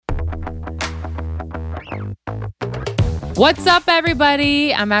What's up,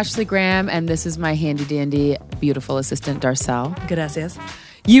 everybody? I'm Ashley Graham, and this is my handy-dandy, beautiful assistant, Darcel. Gracias.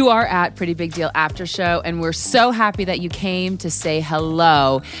 You are at Pretty Big Deal After Show, and we're so happy that you came to say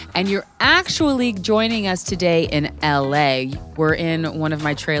hello. And you're actually joining us today in LA. We're in one of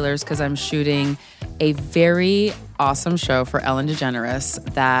my trailers because I'm shooting a very awesome show for Ellen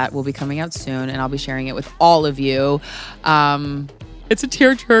DeGeneres that will be coming out soon, and I'll be sharing it with all of you. It's a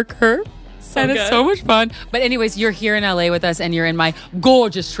tearjerker. And it's so much fun. But anyways, you're here in LA with us, and you're in my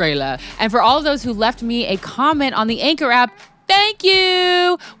gorgeous trailer. And for all of those who left me a comment on the Anchor app, thank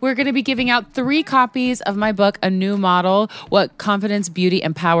you. We're going to be giving out 3 copies of my book, A New Model, What Confidence, Beauty,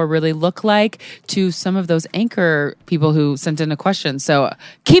 and Power Really Look Like, to some of those Anchor people who sent in a question. So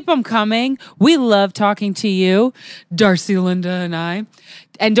keep them coming. We love talking to you, Darcy, Linda, and I.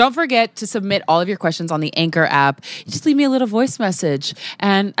 And don't forget to submit all of your questions on the Anchor app. Just leave me a little voice message,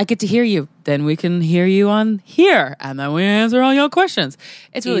 and I get to hear you. Then we can hear you on here, and then we answer all your questions.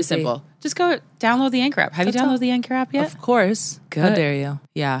 It's really simple. Just go download the Anchor app. Have you downloaded the Anchor app yet? Of course. Good. How dare you?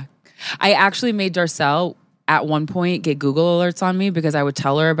 Yeah. I actually made Darcel at one point get Google alerts on me because I would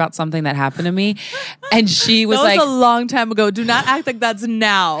tell her about something that happened to me. And she was that was a long time ago. Do not act like that's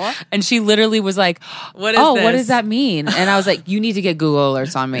now. And she literally was like, what is this? What does that mean? And I was like, you need to get Google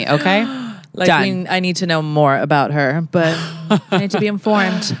alerts on me, okay? I need to know more about her, but I need to be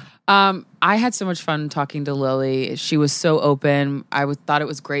informed. I had so much fun talking to Lily. She was so open. I thought it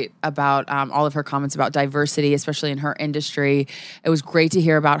was great about all of her comments about diversity, especially in her industry. It was great to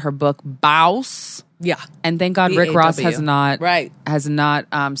hear about her book, Bouse. Yeah. And thank God Rick Ross has not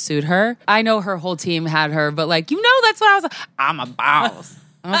sued her. I know her whole team had her, but that's what I was like, I'm a boss.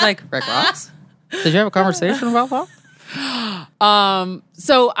 I was like, Rick Ross? Did you have a conversation about that?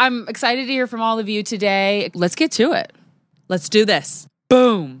 So I'm excited to hear from all of you today. Let's get to it. Let's do this.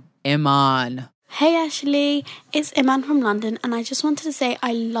 Boom. Iman. Hey Ashley, it's Iman from London, and I just wanted to say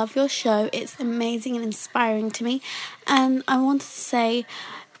I love your show. It's amazing and inspiring to me. And I wanted to say,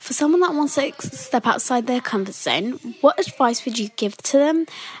 for someone that wants to step outside their comfort zone, what advice would you give to them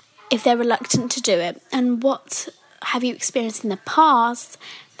if they're reluctant to do it? And what have you experienced in the past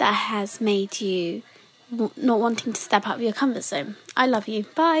that has made you not wanting to step out of your comfort zone? I love you.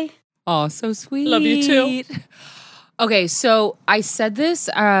 Bye. Oh, so sweet. Love you too. Okay, so I said this,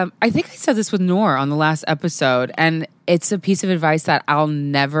 I think I said this with Noor on the last episode, and it's a piece of advice that I'll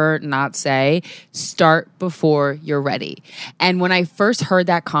never not say. Start before you're ready. And when I first heard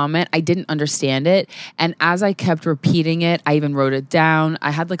that comment, I didn't understand it. And as I kept repeating it, I even wrote it down.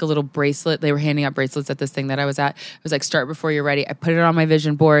 I had like a little bracelet. They were handing out bracelets at this thing that I was at. It was like, start before you're ready. I put it on my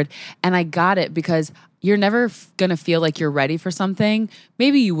vision board, and I got it because you're never going to feel like you're ready for something.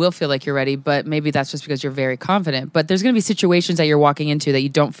 Maybe you will feel like you're ready, but maybe that's just because you're very confident. But there's going to be situations that you're walking into that you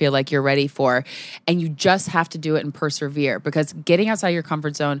don't feel like you're ready for. And you just have to do it and persevere, because getting outside your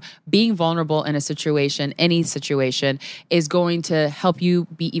comfort zone, being vulnerable in a situation, any situation, is going to help you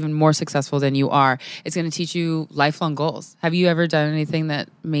be even more successful than you are. It's going to teach you lifelong goals. Have you ever done anything that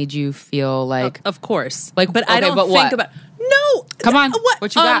made you feel like... Of course. Like, but I don't think what? about... No. Come on.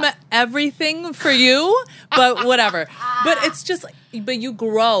 What you got? Everything for you, but whatever. But it's just, but you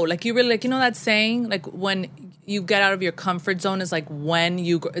grow. Like, you really, that saying, like, when you get out of your comfort zone is like when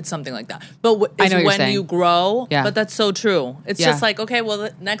you, it's something like that. But it's when you grow. Yeah. But that's so true. It's just like, okay, well,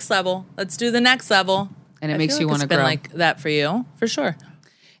 the next level. Let's do the next level. And it makes you want to grow. It's been like that for you, for sure.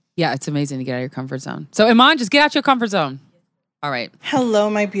 Yeah, it's amazing to get out of your comfort zone. So, Iman, just get out your comfort zone. All right. Hello,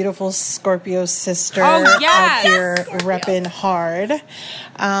 my beautiful Scorpio sister. Oh, yes! Out here repping hard.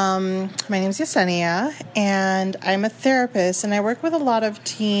 My name is Yesenia, and I'm a therapist, and I work with a lot of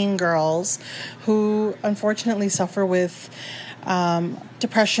teen girls who unfortunately suffer with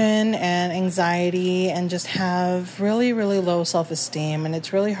depression and anxiety and just have really, really low self-esteem. And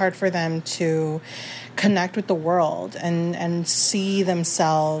it's really hard for them to connect with the world and see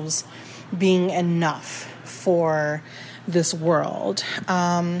themselves being enough for this world.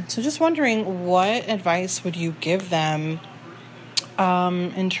 So just wondering, what advice would you give them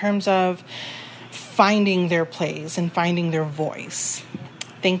in terms of finding their place and finding their voice?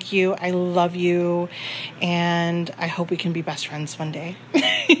 Thank you. I love you. And I hope we can be best friends one day.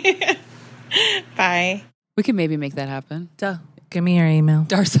 Bye. We can maybe make that happen. Duh. Give me your email.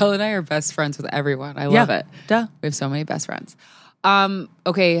 Darcel and I are best friends with everyone. I love it. Duh. We have so many best friends.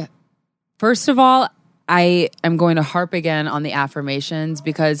 Okay. First of all, I am going to harp again on the affirmations,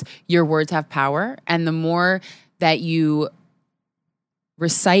 because your words have power. And the more that you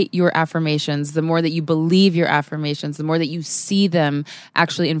recite your affirmations, the more that you believe your affirmations, the more that you see them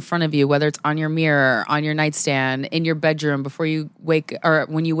actually in front of you, whether it's on your mirror, on your nightstand, in your bedroom, before you wake, or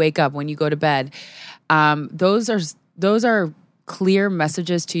when you wake up, when you go to bed. Those are those are clear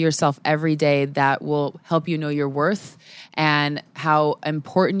messages to yourself every day that will help you know your worth and how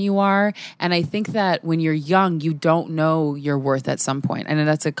important you are. And I think that when you're young, you don't know your worth at some point. And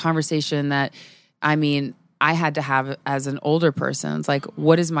that's a conversation that, I mean, I had to have as an older person. It's like,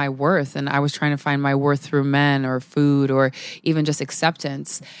 what is my worth? And I was trying to find my worth through men or food or even just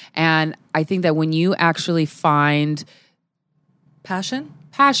acceptance. And I think that when you actually find Passion?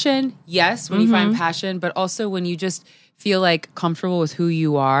 passion, yes, when you find passion, but also when you just feel like comfortable with who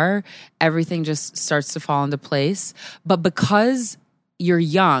you are, everything just starts to fall into place. But because you're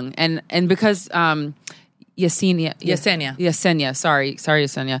young and because Yesenia. Sorry,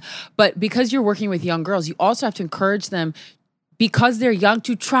 Yesenia. But because you're working with young girls, you also have to encourage them, because they're young,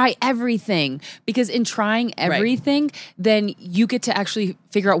 to try everything. Because in trying everything, then you get to actually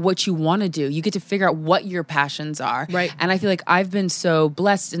figure out what you want to do. You get to figure out what your passions are. Right. And I feel like I've been so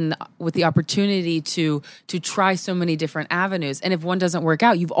blessed with the opportunity to try so many different avenues. And if one doesn't work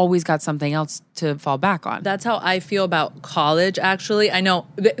out, you've always got something else to fall back on. That's how I feel about college, actually. I know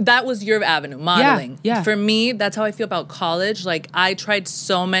that was your avenue, modeling. Yeah. For me, that's how I feel about college. Like, I tried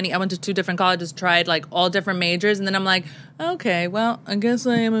so many. I went to 2 different colleges, tried like all different majors, and then I'm like, okay, well, I guess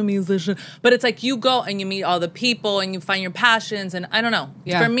I am a musician. But it's like you go and you meet all the people and you find your passions, and I don't know.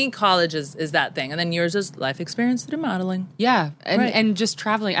 Yeah. For me, college is that thing. And then yours is life experience through modeling. Yeah. And just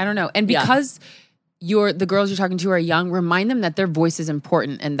traveling. I don't know. And because the girls you're talking to are young, remind them that their voice is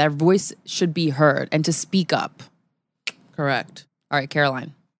important and their voice should be heard and to speak up. Correct. All right,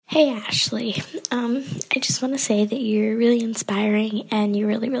 Caroline. Hey, Ashley. I just want to say that you're really inspiring and you're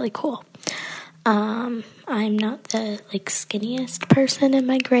really, really cool. I'm not the skinniest person in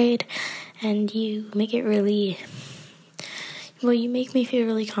my grade, and you make it really, you make me feel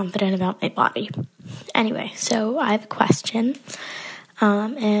really confident about my body. Anyway, so I have a question,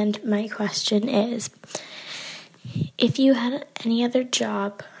 and my question is, if you had any other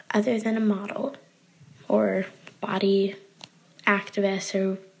job other than a model or body activist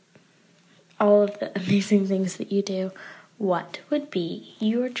or all of the amazing things that you do, what would be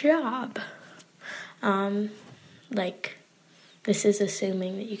your job? This is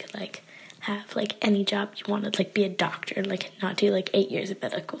assuming that you could have any job you wanted, be a doctor, not do 8 years of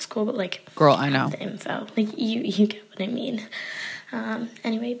medical school, but girl, I know the info. You get what I mean.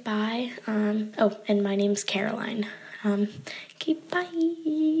 Anyway, bye. And my name's Caroline. Okay, bye.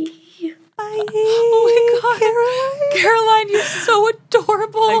 Bye. Oh my God, Caroline, you're so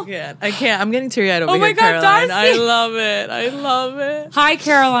adorable. I can't. I'm getting teary-eyed over Oh here, my God, Caroline. Darcy. I love it. Hi,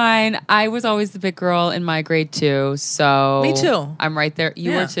 Caroline. I was always the big girl in my grade too, so Me too. I'm right there.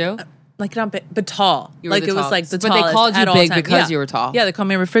 You were too? Not big, but tall. You were the it was tallest. the But they tallest called you at all big time. because you were tall. Yeah, they called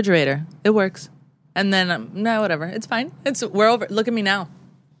me a refrigerator. It works. And then, no, whatever. It's fine. We're over. Look at me now.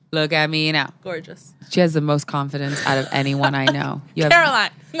 Look at me now. Gorgeous. She has the most confidence out of anyone I know. Caroline.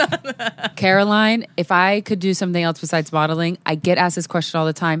 Caroline, if I could do something else besides modeling, I get asked this question all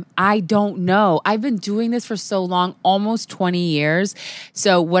the time. I don't know. I've been doing this for so long, almost 20 years.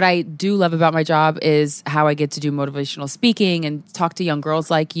 So what I do love about my job is how I get to do motivational speaking and talk to young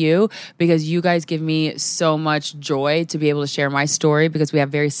girls like you, because you guys give me so much joy to be able to share my story, because we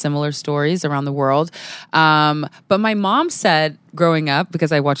have very similar stories around the world. But my mom said growing up,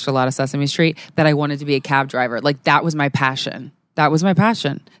 because I watched a lot of Sesame Street, that I wanted to be a cab driver. That was my passion. That was my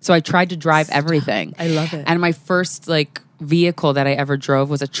passion. So I tried to drive everything. I love it. And my first vehicle that I ever drove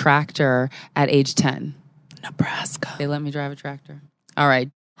was a tractor at age 10. Nebraska. They let me drive a tractor. All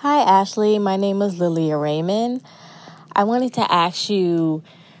right. Hi, Ashley. My name is Lilia Raymond. I wanted to ask you,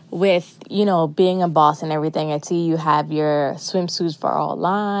 with, being a boss and everything, I see you have your swimsuits for all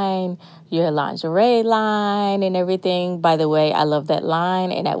line, your lingerie line and everything. By the way, I love that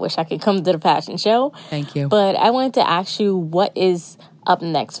line, and I wish I could come to the fashion show. Thank you. But I wanted to ask you, what is up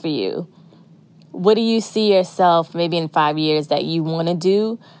next for you? What do you see yourself maybe in 5 years that you want to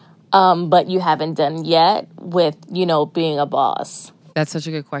do, but you haven't done yet with, being a boss? That's such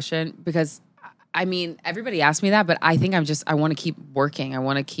a good question, because everybody asks me that, but I think I want to keep working. I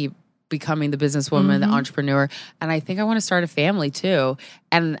want to keep becoming the businesswoman, the entrepreneur. And I think I want to start a family too.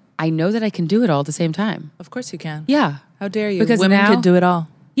 And I know that I can do it all at the same time. Of course you can. Yeah. How dare you? Because women now- could do it all.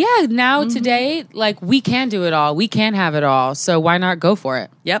 Yeah. Now today, we can do it all. We can have it all. So why not go for it?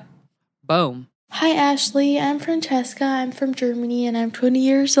 Yep. Boom. Hi, Ashley. I'm Francesca. I'm from Germany, and I'm 20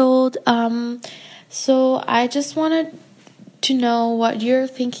 years old. So I just wanted to know what you're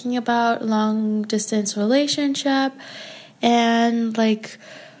thinking about long-distance relationship, and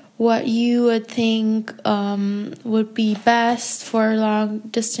what you would think would be best for a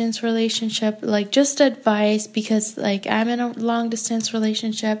long-distance relationship. Just advice, because I'm in a long-distance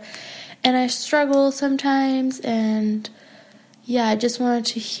relationship, and I struggle sometimes, and yeah, I just wanted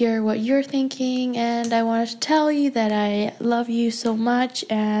to hear what you're thinking, and I wanted to tell you that I love you so much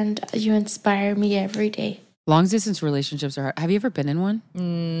and you inspire me every day. Long distance relationships are hard. Have you ever been in one?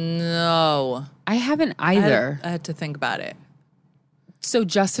 No. I haven't either. I had to think about it. So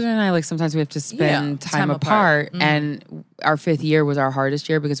Justin and I, like, sometimes we have to spend time apart. And our 5th year was our hardest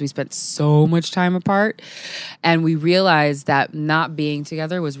year because we spent so much time apart. And we realized that not being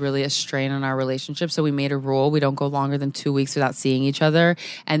together was really a strain on our relationship. So we made a rule. We don't go longer than 2 weeks without seeing each other.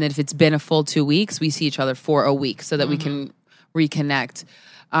 And then if it's been a full 2 weeks, we see each other for a week so that we can reconnect.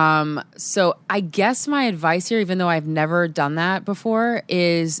 So I guess my advice here, even though I've never done that before,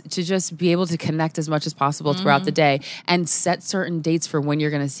 is to just be able to connect as much as possible throughout the day and set certain dates for when you're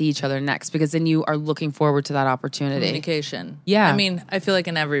going to see each other next, because then you are looking forward to that opportunity. Communication. Yeah. I mean, I feel like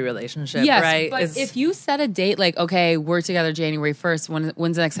in every relationship, Yes, right? but if you set a date like, okay, we're together January 1st,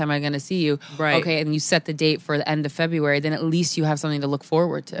 when's the next time I'm going to see you? Right. Okay, and you set the date for the end of February, then at least you have something to look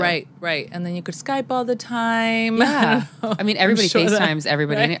forward to. Right. And then you could Skype all the time. Yeah. I mean, everybody sure that- FaceTimes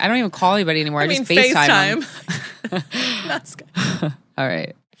everybody. right? I don't even call anybody anymore. I just FaceTime them. Not Skype. All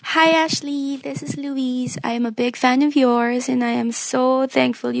right. Hi Ashley, this is Louise. I am a big fan of yours and I am so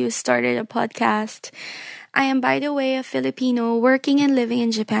thankful you started a podcast. I am, by the way, a Filipino working and living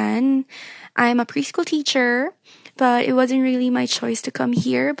in Japan. I am a preschool teacher, but it wasn't really my choice to come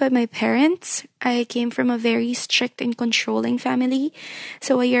here, but my parents. I came from a very strict and controlling family.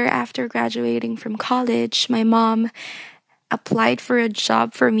 So a year after graduating from college, my mom applied for a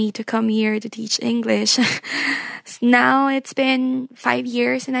job for me to come here to teach English. Now it's been 5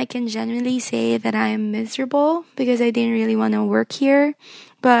 years and I can genuinely say that I am miserable because I didn't really want to work here.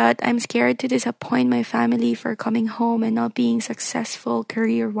 But I'm scared to disappoint my family for coming home and not being successful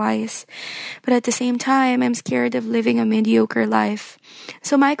career-wise. But at the same time, I'm scared of living a mediocre life.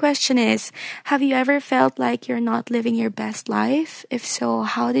 So my question is, have you ever felt like you're not living your best life? If so,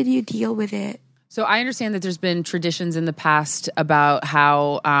 how did you deal with it? So I understand that there's been traditions in the past about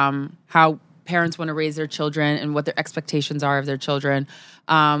how parents want to raise their children and what their expectations are of their children.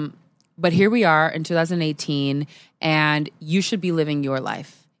 But here we are in 2018, and you should be living your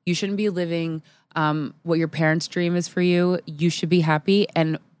life. You shouldn't be living what your parents' dream is for you. You should be happy.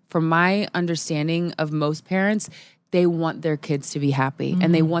 And from my understanding of most parents, they want their kids to be happy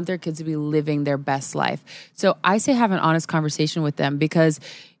and they want their kids to be living their best life. So I say have an honest conversation with them, because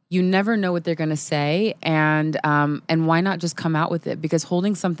you never know what they're going to say, and why not just come out with it? Because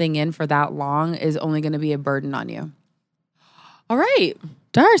holding something in for that long is only going to be a burden on you. All right,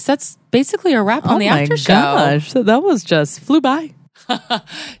 Darce, that's basically a wrap on the after show. Oh my gosh, that was just flew by.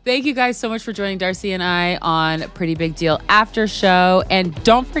 Thank you guys so much for joining Darcy and I on Pretty Big Deal After Show. And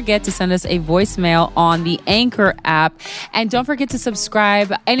don't forget to send us a voicemail on the Anchor app. And don't forget to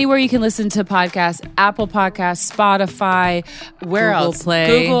subscribe anywhere you can listen to podcasts, Apple Podcasts, Spotify, where Google else?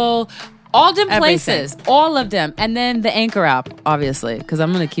 Play. Google. All them places, Everything. all of them. And then the Anchor app, obviously, because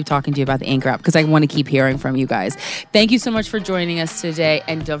I'm going to keep talking to you about the Anchor app because I want to keep hearing from you guys. Thank you so much for joining us today.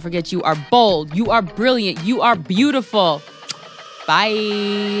 And don't forget, you are bold, you are brilliant, you are beautiful.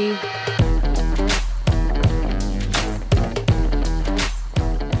 Bye.